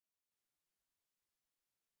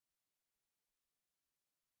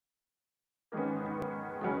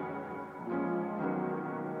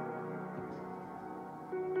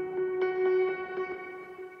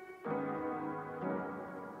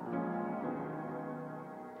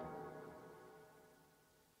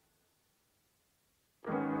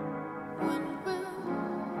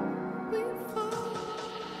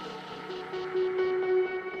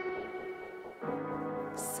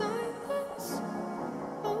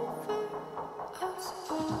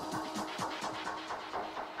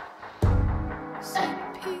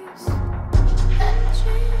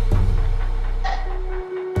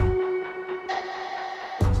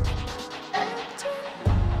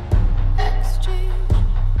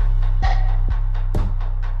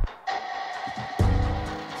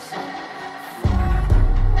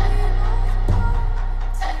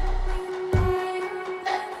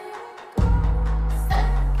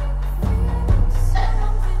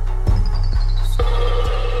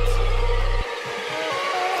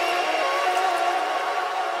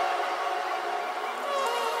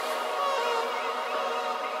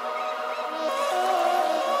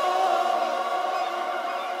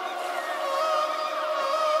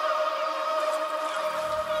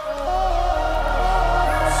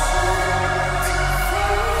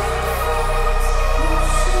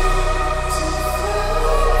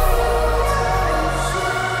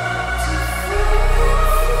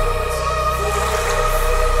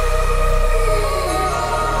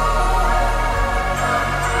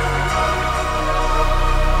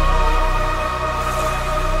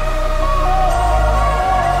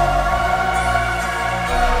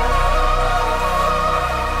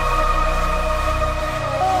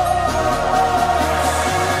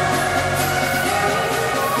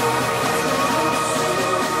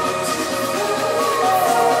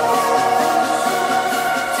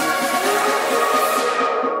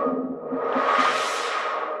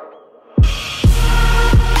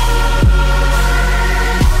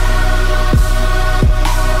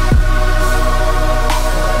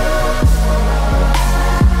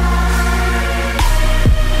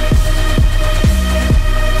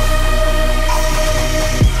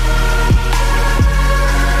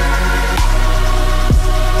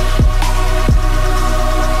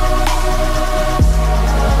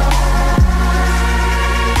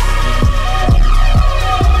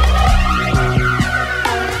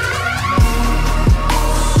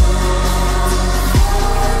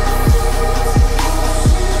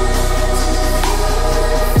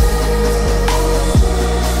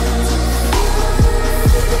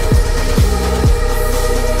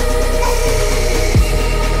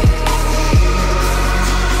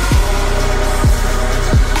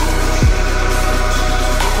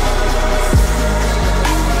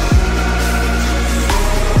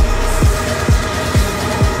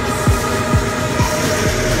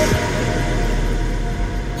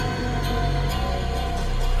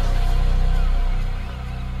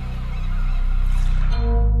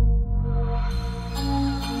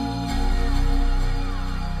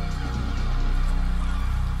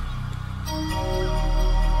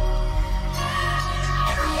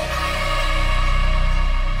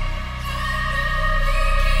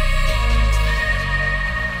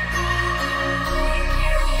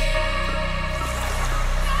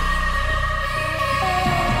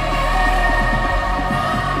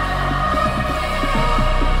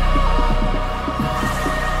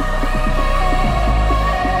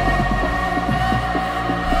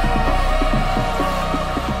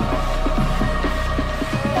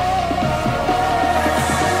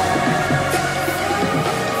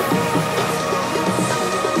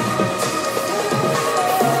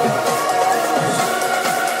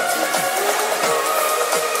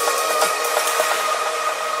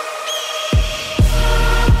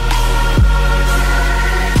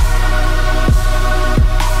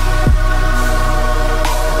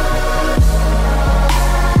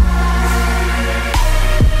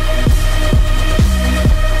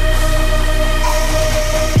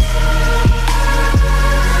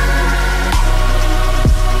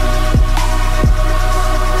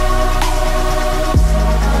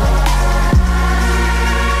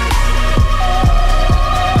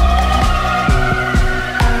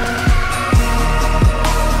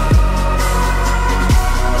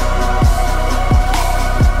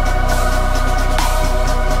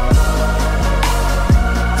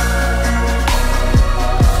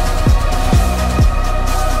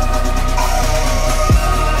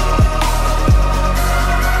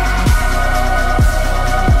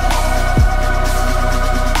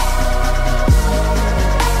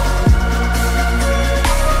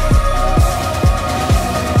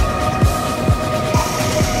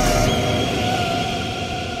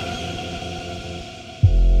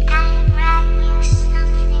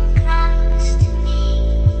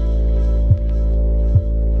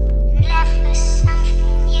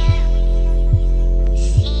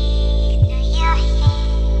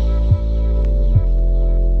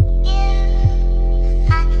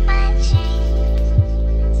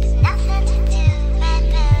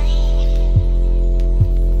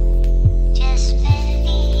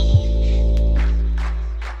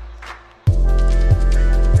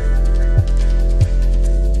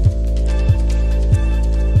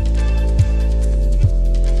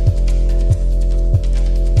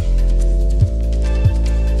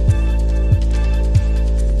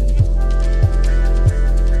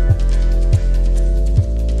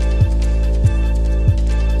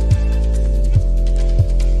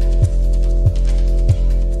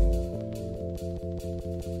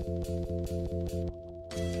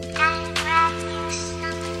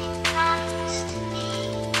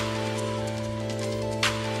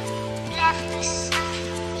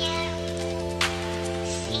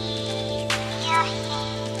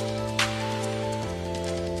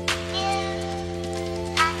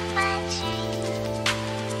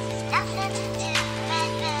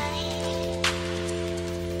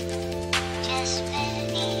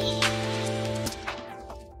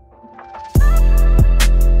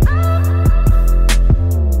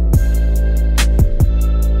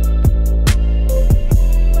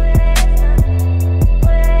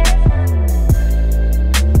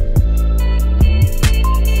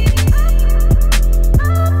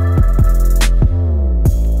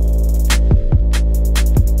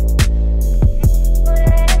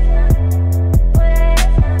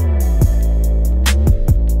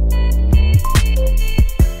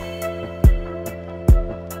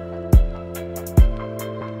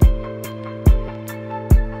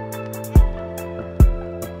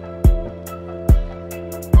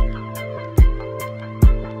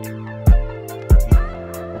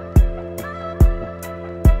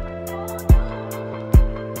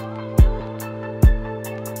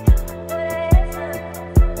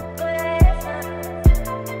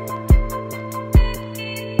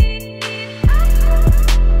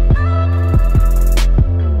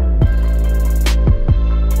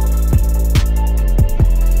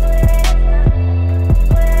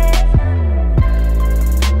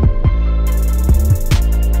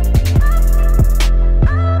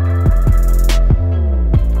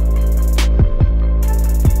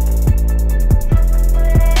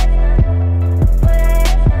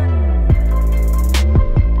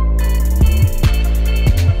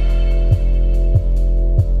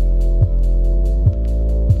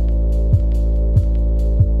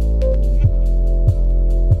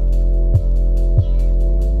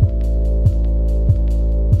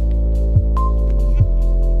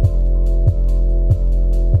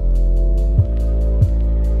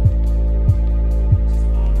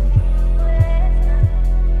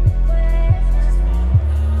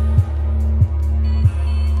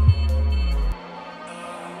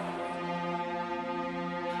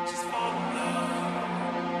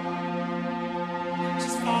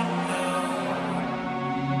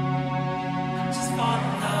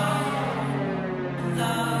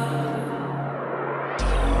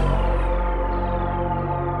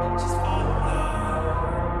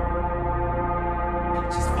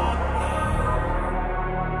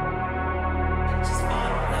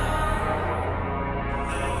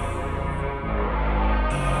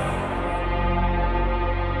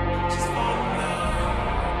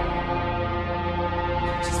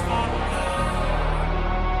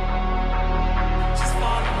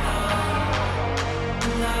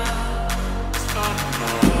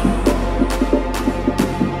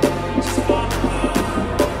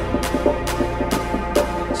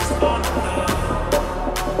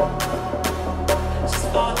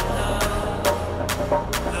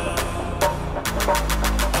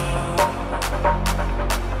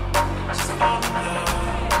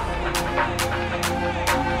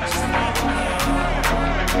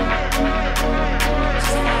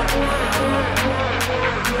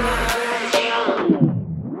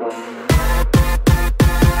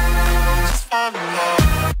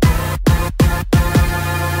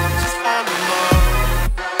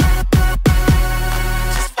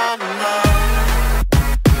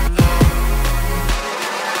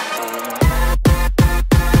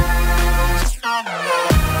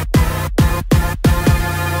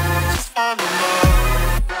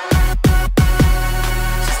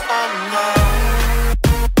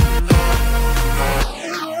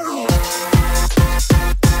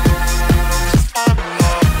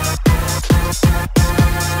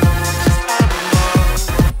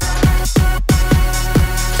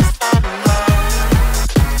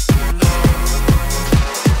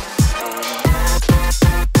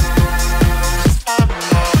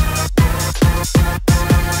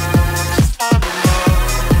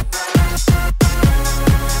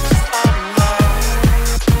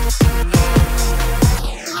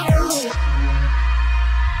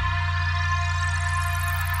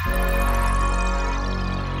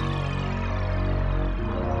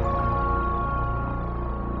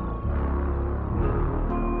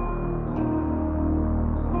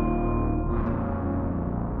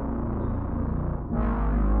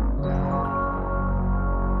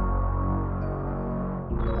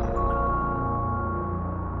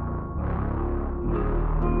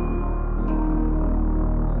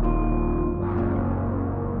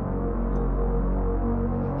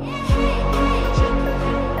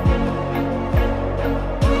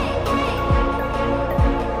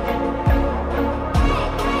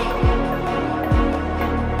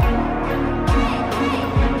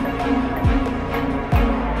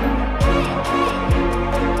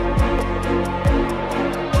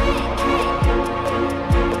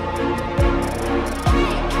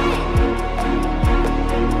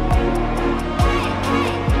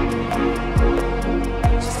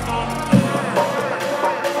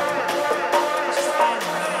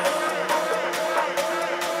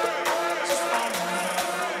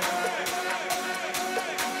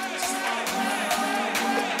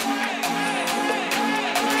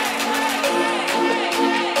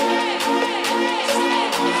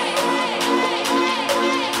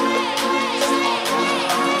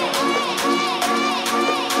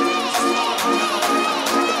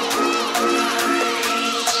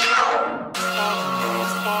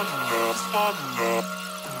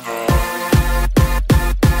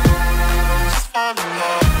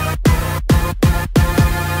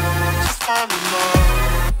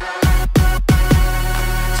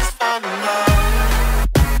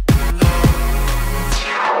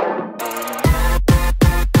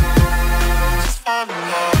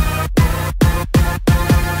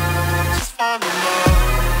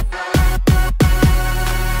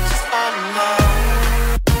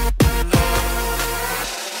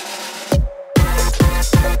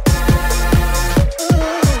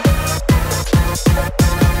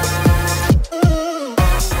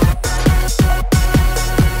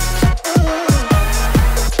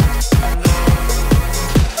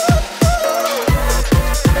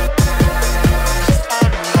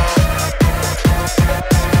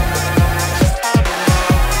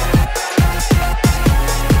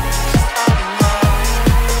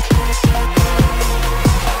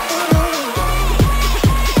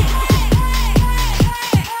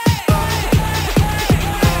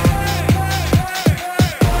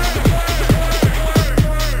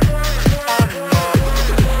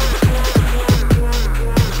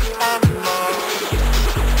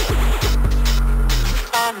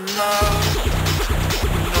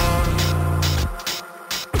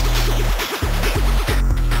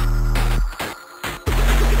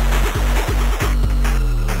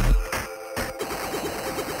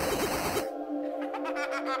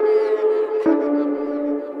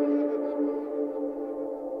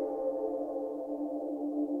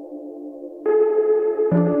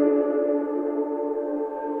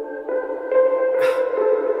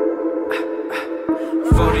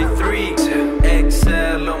43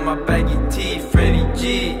 XL on my baggy tee, Freddie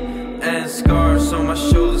G, and scars on my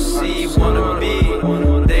shoulders. See, wanna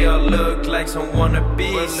be, they all look like some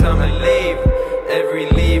wannabes. I'ma leave every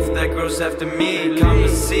leaf that grows after me. Come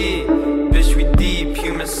and see, bitch, we deep,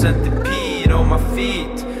 human centipede on my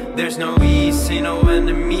feet. There's no easy, no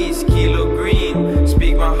enemies. Kilo green,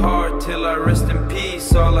 speak my heart till I rest in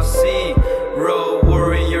peace. All I see, road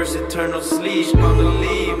warriors, eternal sleep. I'ma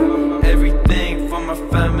leave everything for my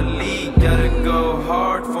family. Gotta go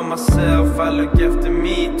hard for myself, I look after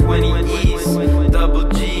me. 20 East, double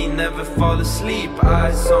G, never fall asleep.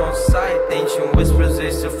 Eyes on sight, ancient whispers,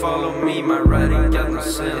 they still follow me. My writing got no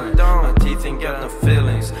ceiling, my teeth ain't got no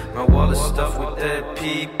feelings. My wallet's stuffed with dead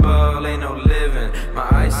people, ain't no living. My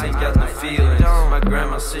eyes ain't got no feelings. My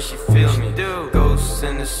grandma says she feel me. Ghosts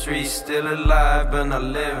in the streets, still alive but not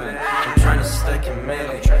living. I'm trying to stack a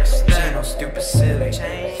million, chain on stupid silly.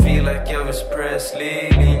 Feel like Elvis Presley,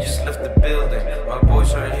 Lean just left the building. My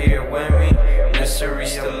boys right here with me, misery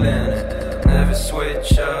still in it. Never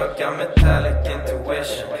switch up, got metallic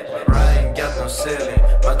intuition. My ain't got no ceiling,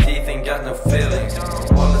 my teeth ain't got no feelings.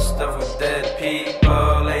 All the stuff with dead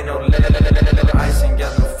people, ain't no living. Ice ain't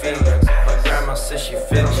got no feelings. My grandma says she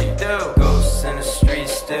feel me. Ghosts in the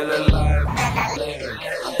streets, still alive.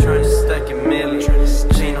 Trying to stack a million,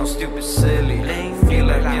 chain on stupid silly. Feel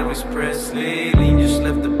like Elvis Presley, Lean just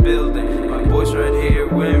left the building. My boys right here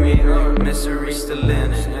with me, misery still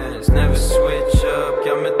in it. Never switch up,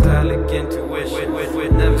 got metallic intuition.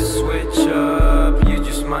 Never switch up, you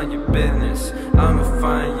just mind your business. I'ma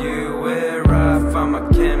find you where I find my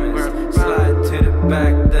chemist. Slide to the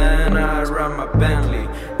back, then I ride my Bentley.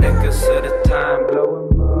 Echoes of the time, blow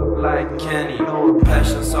 'em up like Kenny.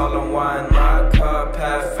 Passions all unwind, my cup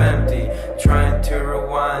half empty. Trying to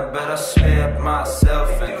rewind, but I slipped myself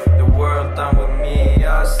in. The world done with me,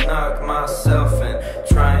 I snuck myself in.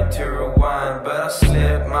 Trying to rewind, but I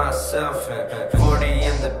slipped myself in. 40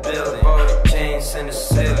 in the building, chains in the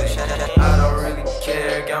ceiling. I don't really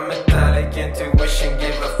care, got metallic intuition.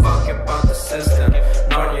 Give a fuck about the system.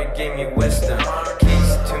 Narnia gave me wisdom,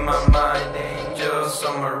 keys to my mind, angels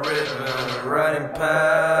on my rhythm. Riding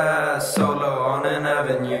past, solo on an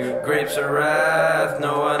avenue. Grapes of wrath,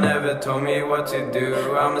 no one ever told me what to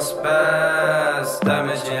do. I'm a spaz,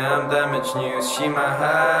 damage, yeah, I'm damaged news. She my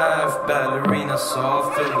half, ballerina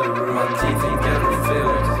soul, fill the room. My teeth ain't got no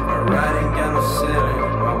feelings, my writing got no ceiling.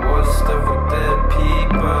 My words stuff with dead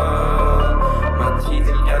people. My teeth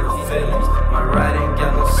ain't got no feelings, my writing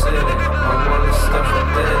got no ceiling. My words stuff with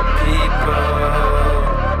dead people.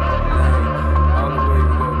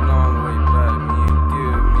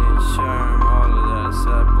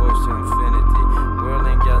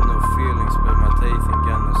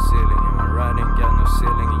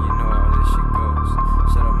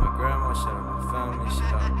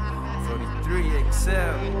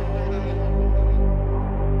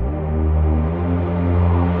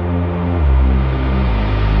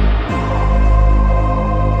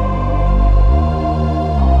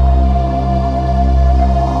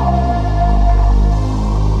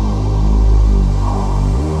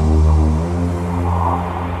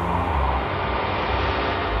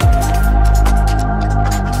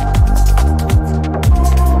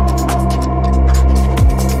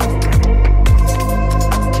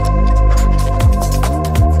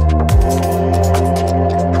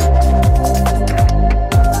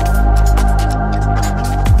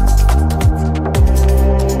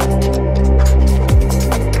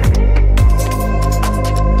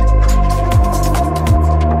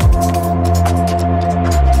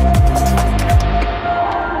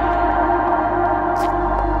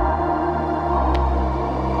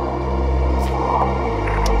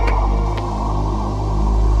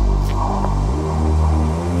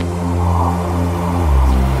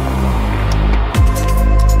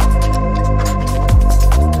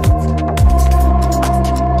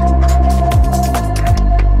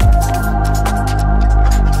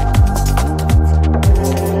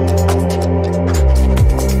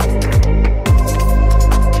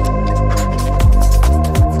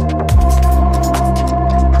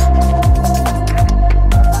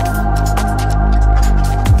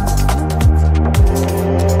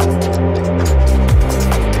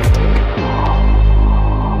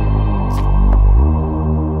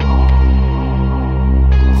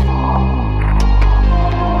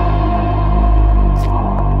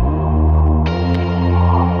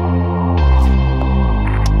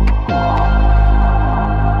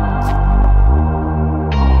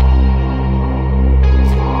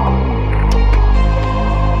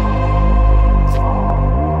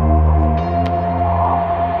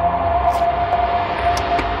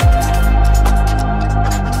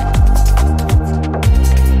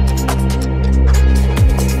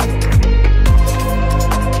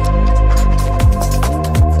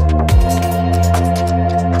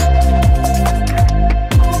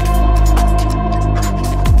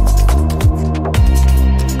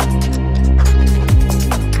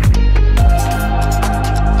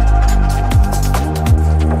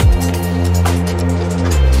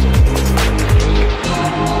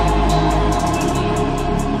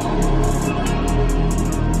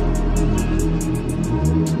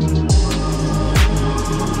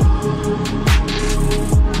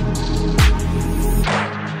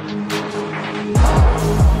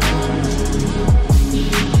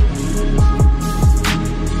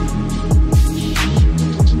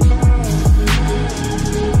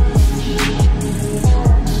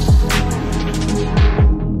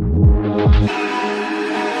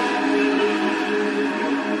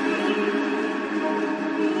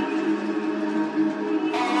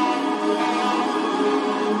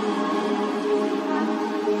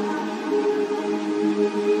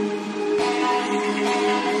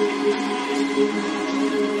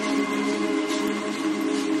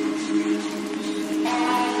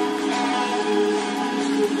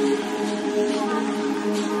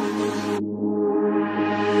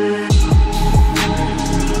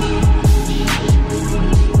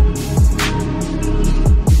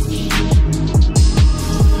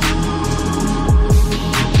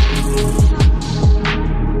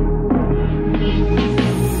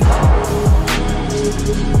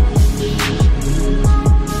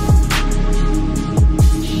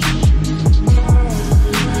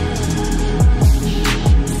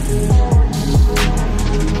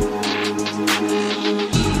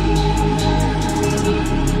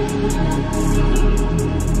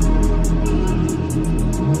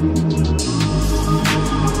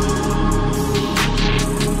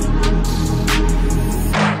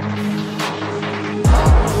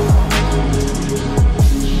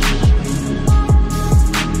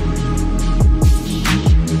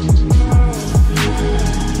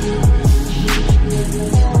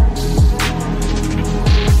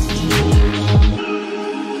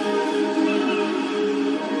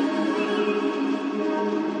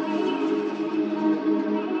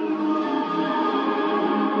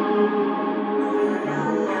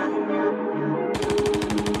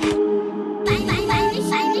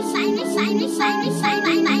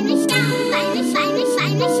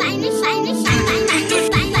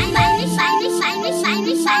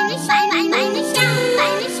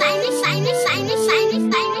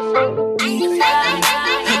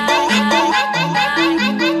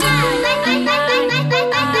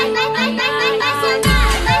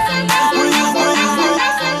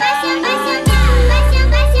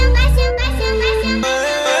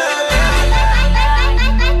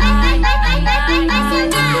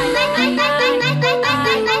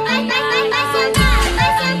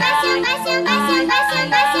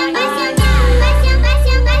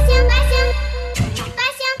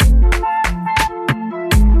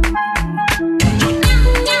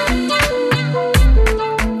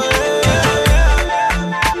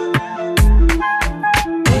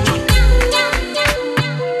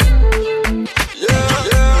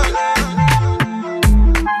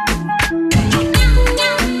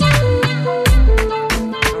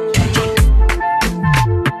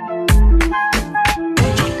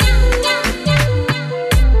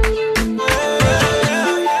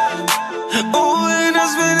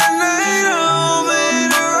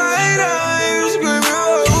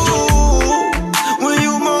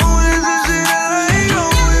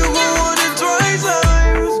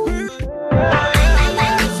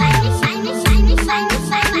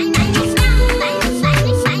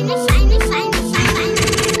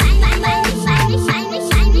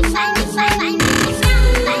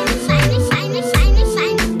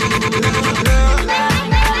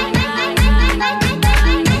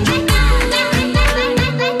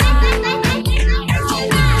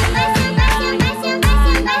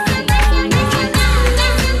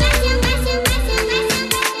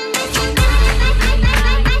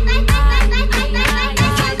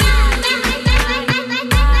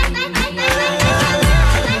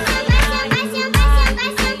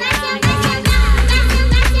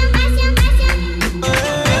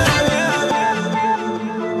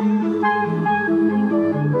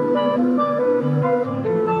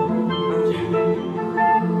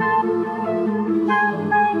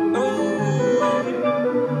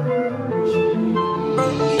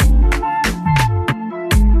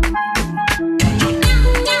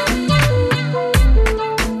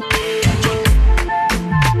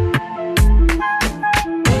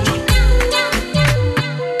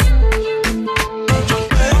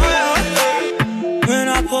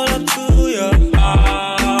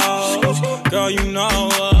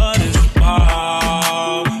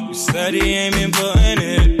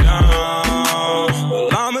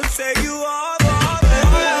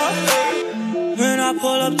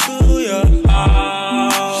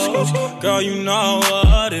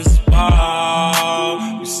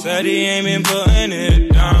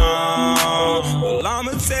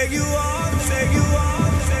 take you off, take you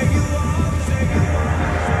off, take you off, take you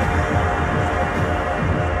off.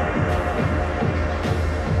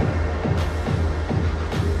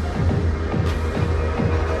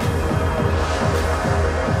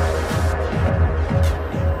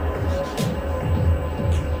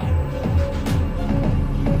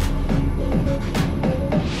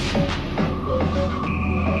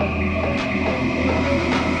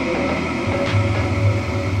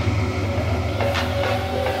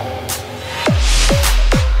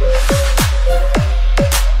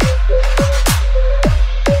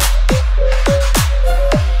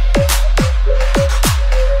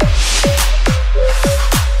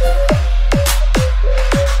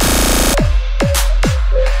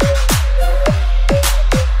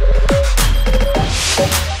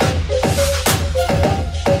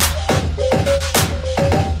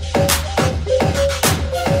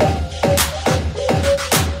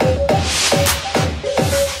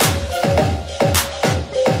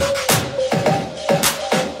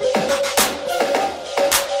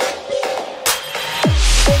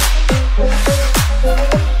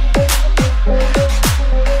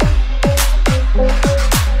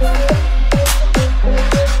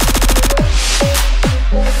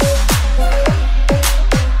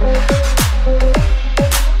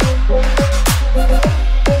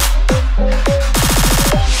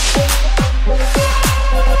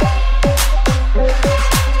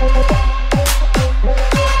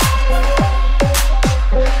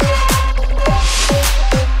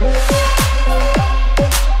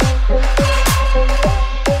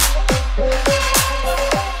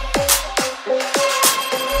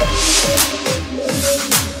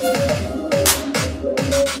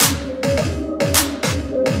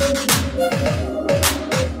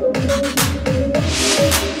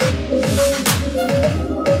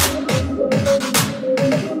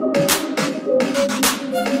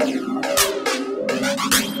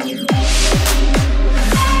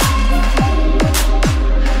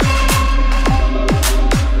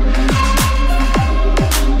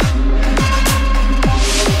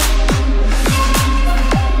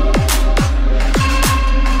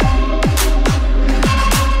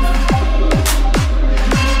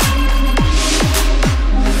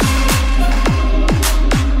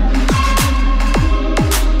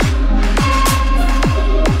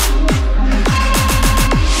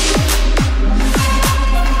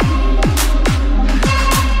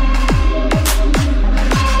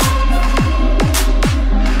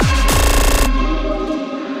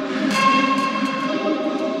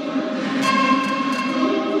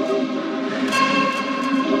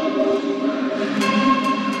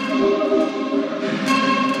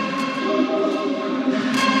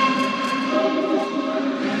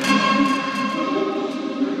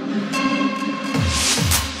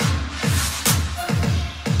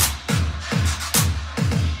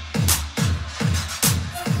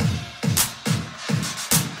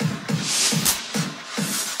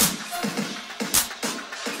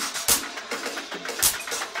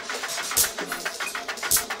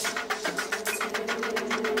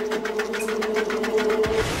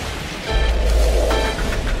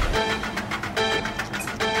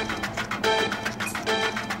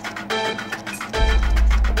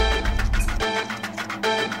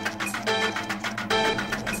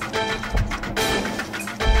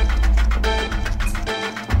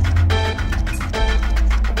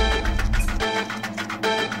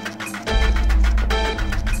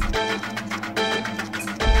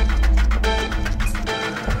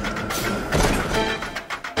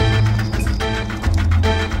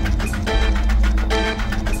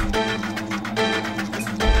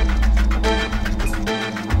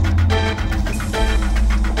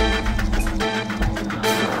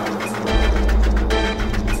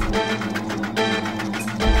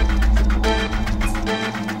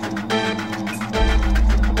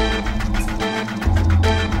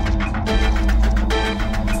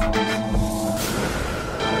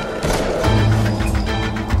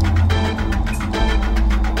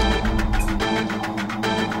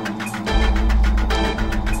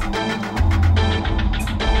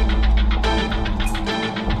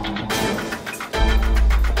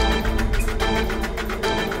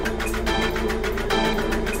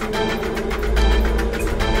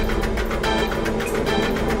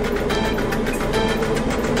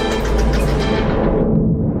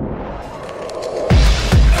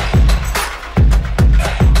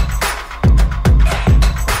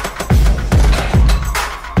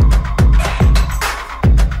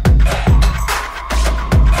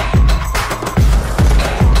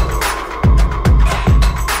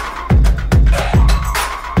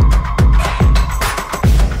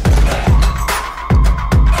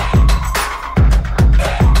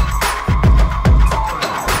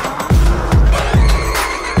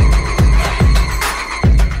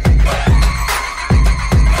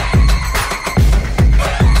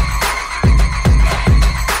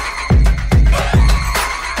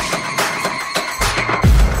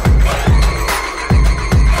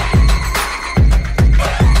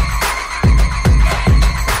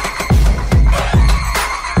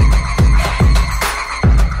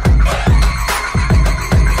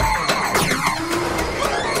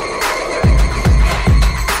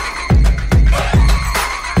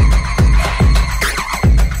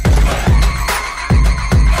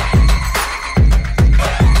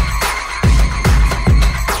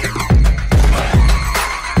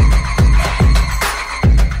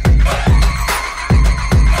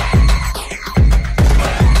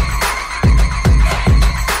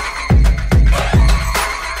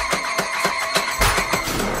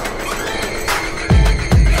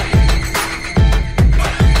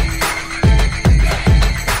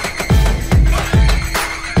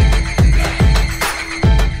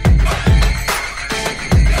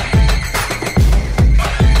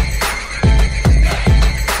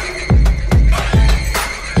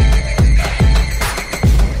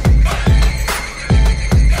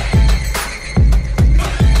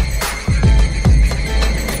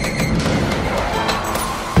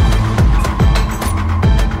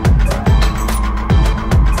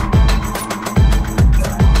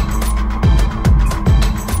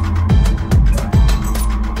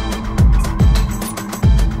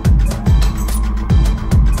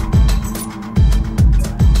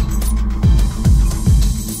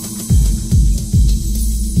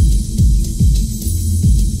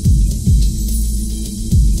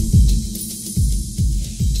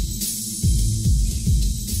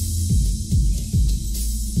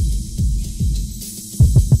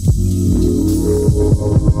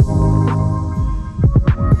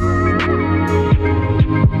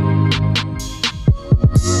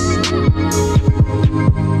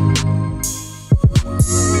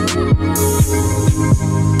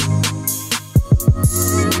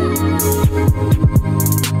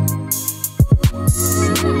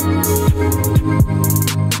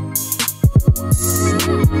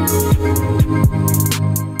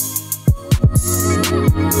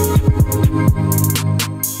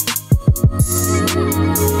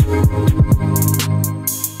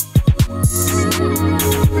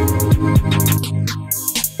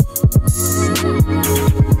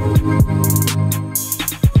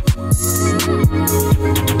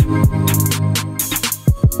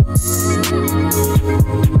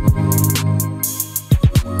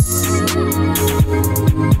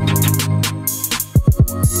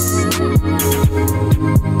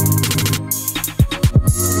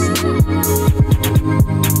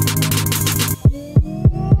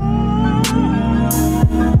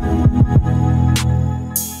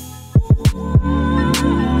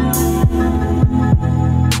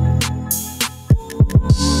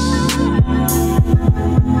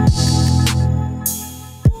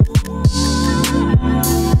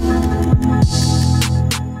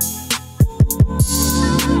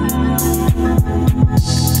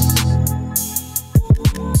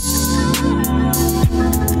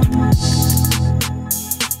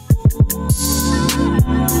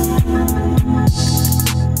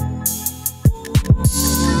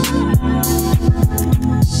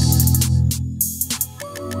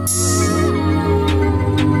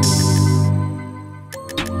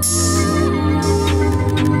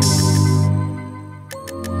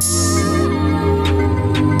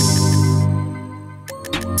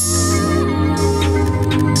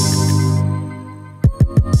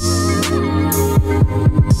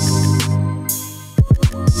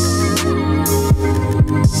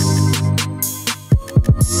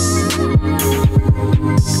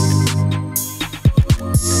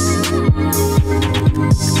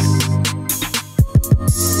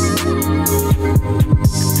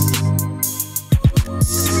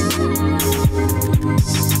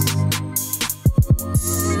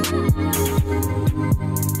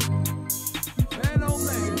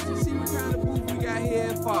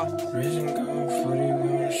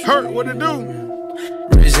 What it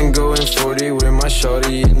do? Racing going 40 with my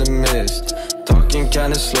shorty in the mist. Talking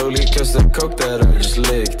kinda slowly cause the coke that I just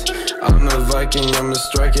licked. I'm a Viking, I'm a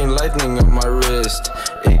striking lightning on my wrist.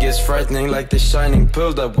 It gets frightening like The Shining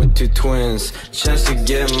pulled up with two twins. Chance to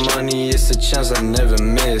get money, it's a chance I never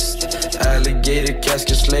missed. Alligator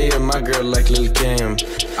casket slayer, my girl like Lil Kim.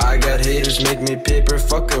 I got haters, make me paper,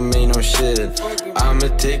 fuck 'em, ain't no shit. I'ma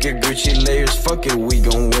take a Gucci layers, fuck it, we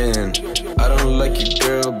gon' win. I don't like your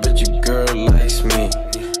girl, but your girl likes me.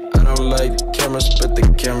 I don't like the cameras, but the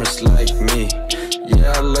cameras like me.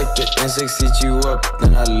 Yeah, I like the insects, eat you up,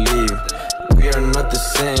 then I leave. We are not the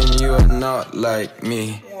same, you are not like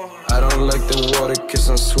me. I don't like the water cause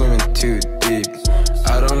I'm swimming too deep.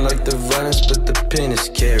 I don't like the violence, but the pain is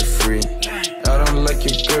carefree. I don't like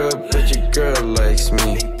your girl, but your girl likes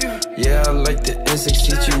me. Yeah, I like the insects,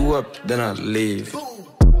 eat you up, then I leave.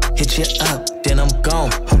 Hit you up, then I'm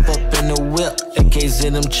gone. Hop up in the whip. AKs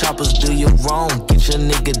in them choppers, do you wrong. Get your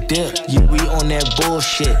nigga dip. Yeah, we on that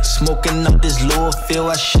bullshit. Smoking up this lower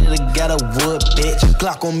field. I should've got a wood, bitch.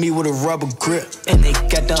 Glock on me with a rubber grip. And they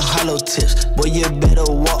got them hollow tips. Boy, you better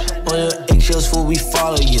walk on your eggshells before we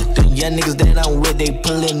follow you. Them young niggas that I'm with, they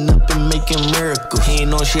pulling up and making miracles. He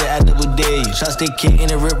ain't on shit, I double dare you. Shots they kick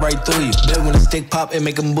and it rip right through you. Bet when the stick pop, it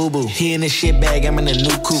make him boo-boo. He in the shit bag, I'm in the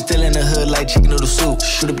new coupe. Still in the hood like chicken noodle soup.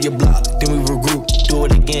 Shoot up your block, then we regroup. Do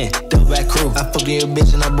it again, double back crew. I fucked your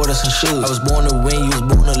bitch and I bought her some shoes. I was born to win, you was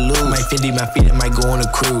born to lose. Might 50 my feet, I might go on a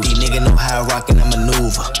cruise. These niggas know how I rock and I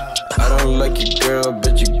maneuver. I don't like your girl,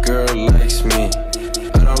 but your girl likes me.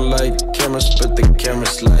 I don't like cameras, but the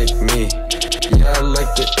cameras like me. Yeah, I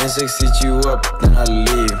like the insects, eat you up, then I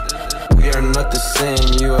leave. We are not the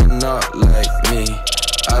same, you are not like me.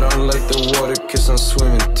 I don't like the water cause I'm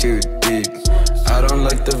swimming too deep. I don't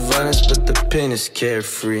like the violence, but the pain is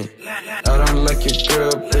carefree. I don't like your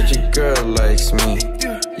girl, but your girl likes me.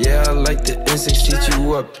 Yeah, I like the insects, eat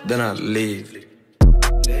you up, then I leave.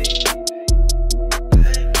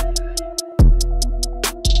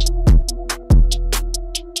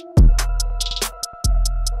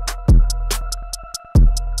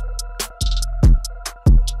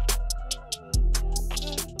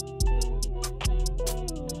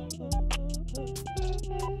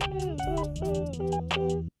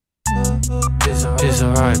 It's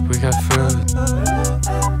alright, we got food.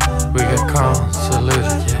 We got calm, salute,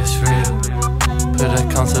 yeah, it's real. Put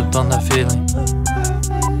a concept on that feeling.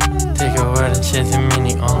 Take a word and change the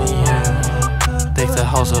meaning, only you. Take the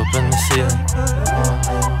house, open the ceiling.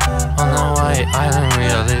 On the white island,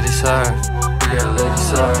 reality side. Reality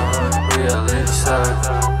side, reality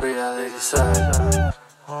side, reality side.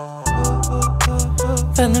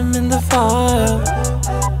 Venom in the fire.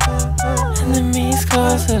 Enemies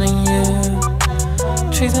closer than you.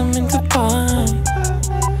 Treat them into pine.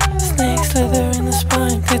 Snakes slither in the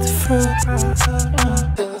spine. Take the fruit.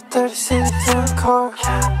 Feel the 30 cities in a car.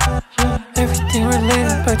 Everything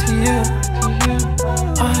related back to you.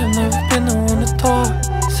 I have never been the one to talk.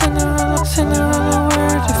 Cinderella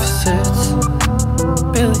word if it sits.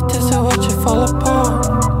 Barely just to watch it fall apart.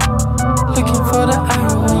 Looking for the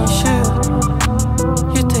arrow when you shoot.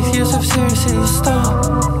 You take yourself seriously, you stop.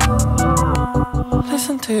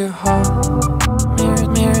 Listen to your heart.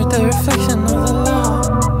 Mirror the reflection of the law.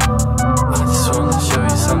 I just wanna show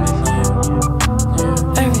you something new.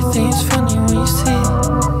 Everything is funny when you see.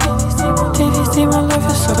 Did you see my life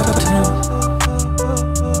is so cartoon?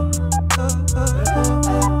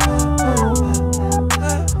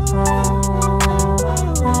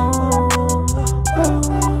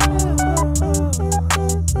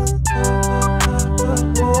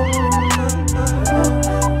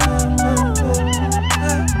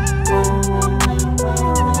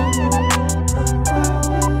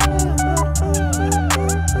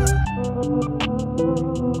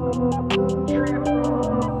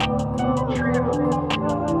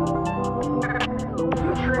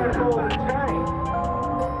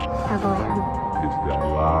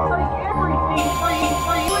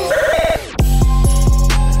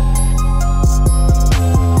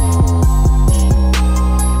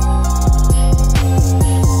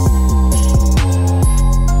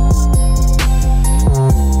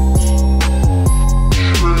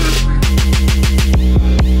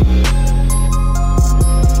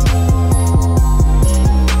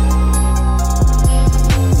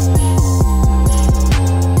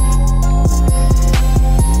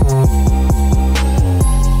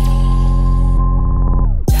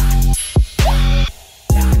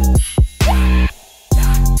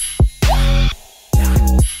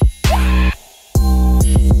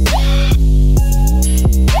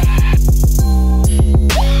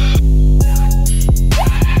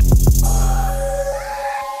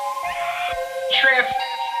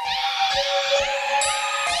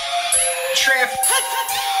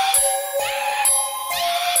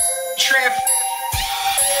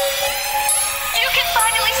 You can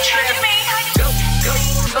finally change me.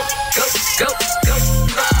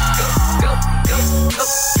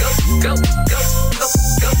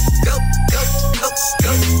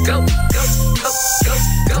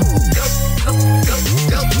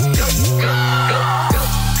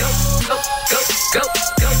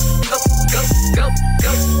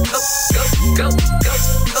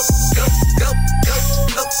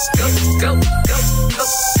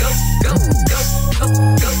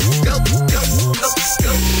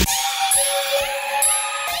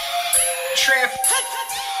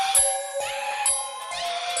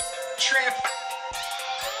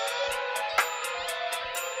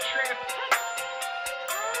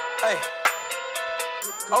 Hey.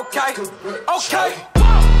 Okay.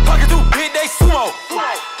 Pocket too big, they sumo.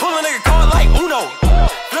 Pull a nigga card like Uno.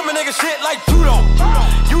 Flip a nigga shit like judo.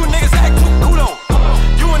 You niggas act too kudo.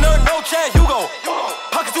 You and her no Chad Hugo.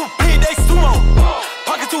 Pocket too big, they sumo.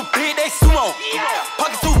 Pocket too big, they sumo.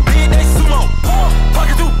 Pocket too big, they sumo.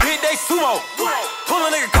 Pocket too big, they sumo. Pull a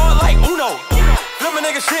nigga card like Uno. Flip a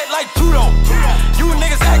nigga shit like judo. You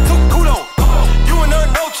niggas act too kudo. You and her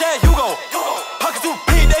no Chad Hugo. Pocket too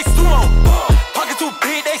big, they sumo. Pocket too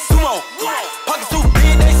big, they sumo. Pocket too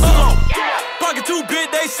big, they sumo. Pocket too big,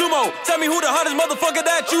 they sumo. Tell me who the hottest motherfucker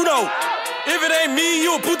that you know. If it ain't me,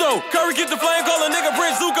 you a puto. Curry get the flame, call a nigga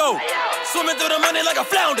Prince Zuko. Swimming through the money like a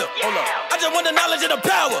flounder. Hold up. I just want the knowledge and the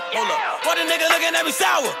power. Hold up. Why the nigga looking at me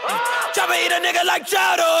sour? Chopper eat a nigga like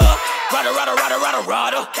chowder.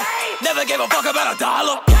 Rada. Never gave a fuck about a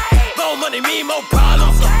dollar. More money, me, more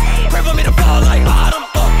problems. Pray for me to fall like autumn.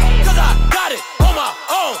 Cause I got it on my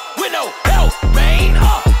own with no help, man.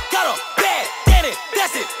 Got a bad daddy,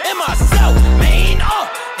 that's it, in myself, man.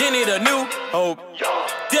 They need a new hope,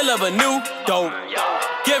 deal of a new dope.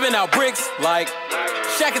 Giving out bricks like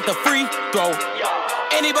Shaq at the free throw.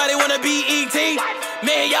 Anybody wanna be ET?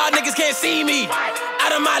 Man, y'all niggas can't see me.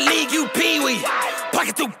 Out of my league, you pee-wee.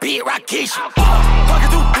 Pocket too big, Rakishi. Pocket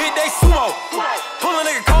too big, they sumo. Pull a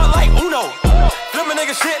nigga card like Uno. Flip a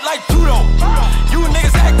nigga shit like judo. You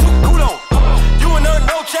niggas act too kudo. You and her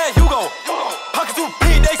no Chad Hugo. Pocket too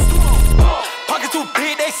big, they sumo. Pocket too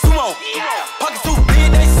big, they sumo. Pocket too big,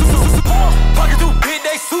 they sumo. Pocket too big,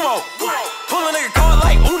 they sumo. Pull a nigga card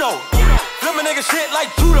like Uno. Flip a nigga shit like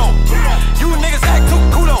judo. You niggas act too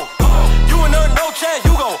kudo. You and her no Chad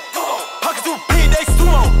Hugo. Pocket too big, they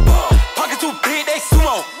sumo. Pocket too big, they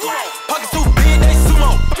sumo. Pocket too big, they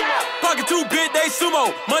sumo. Pocket too big, they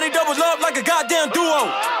sumo. Money doubles up like a goddamn duo.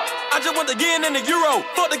 I just want the yen and the euro.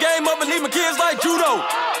 Fuck the game up and leave my kids like judo.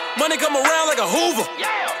 Money come around like a Hoover.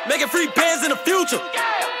 Making free bands in the future.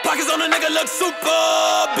 Pockets on a nigga look super.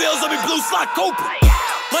 Bills on me blue slot Cooper.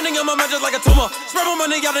 Money on my mind just like a tumor. Spread my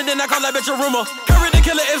money out and then I call that bitch a rumor. Curry the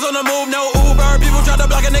killer is on the move, no Uber. People try to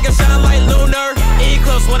block a nigga shine like lunar.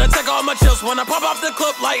 Eclipse when I take all my chips. When I pop off the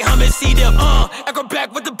clip like hummus C-dip.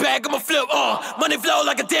 Acrobat with the bag, I'ma flip. Money flow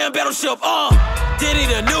like a damn battleship. Diddy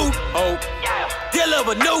the new hope. Deal of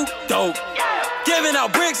a new dope. Giving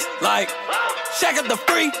out bricks like Shaq at the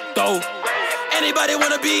free throw. Anybody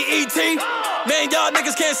wanna be ET? Man, y'all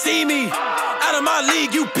niggas can't see me. Out of my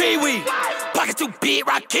league, you pee-wee. Pocket too big,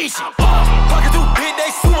 Rakishi. Pocket too big,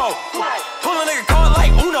 they sumo. Pull a nigga card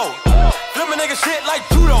like Uno. Flip a nigga shit like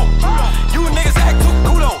judo. You niggas act too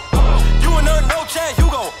kudo. You and her no Chad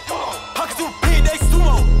Hugo. Pocket too big, they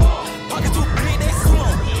sumo. Pocket too big, they sumo.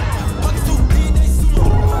 Pocket too big, they sumo.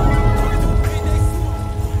 Pocket too big, they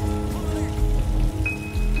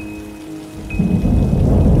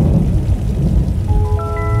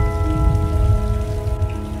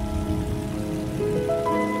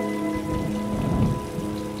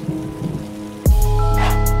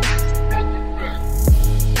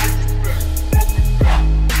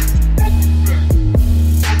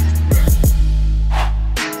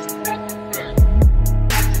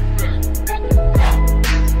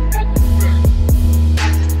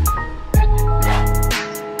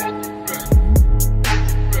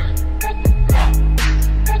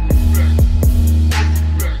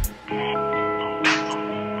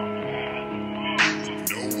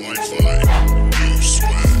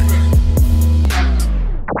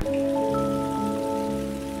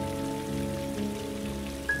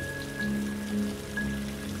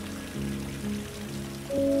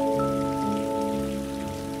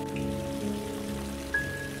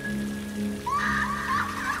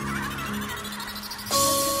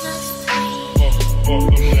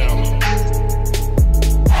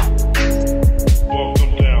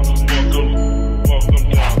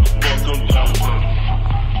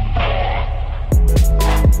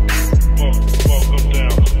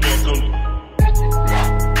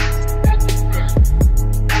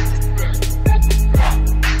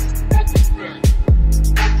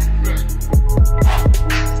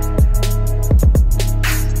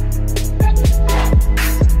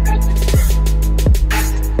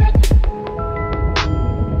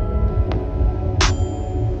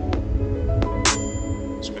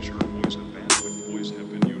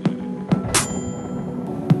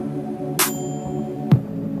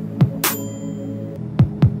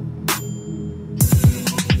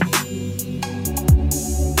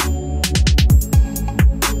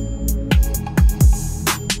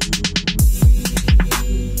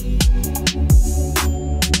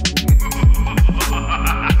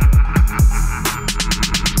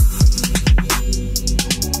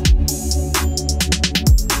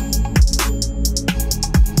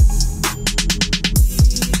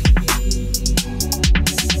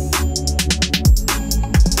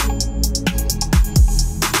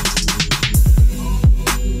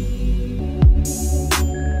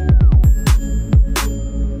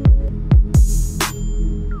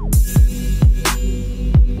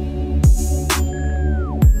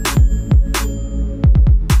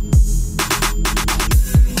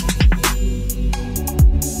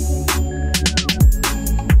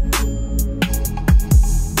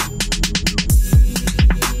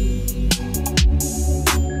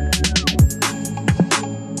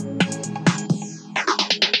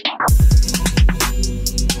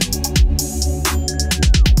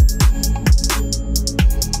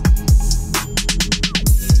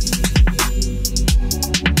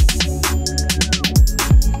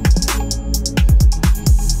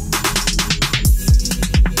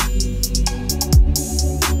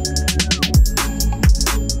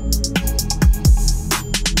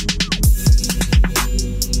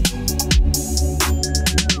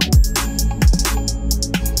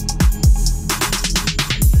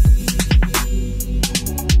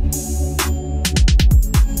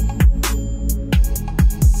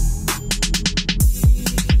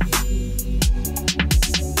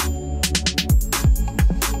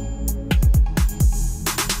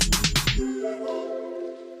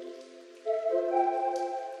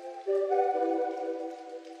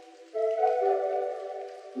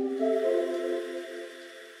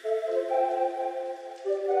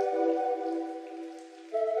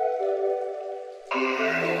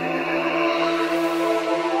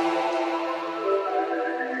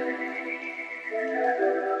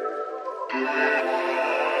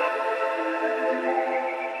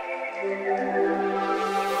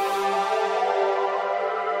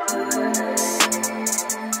Wavy.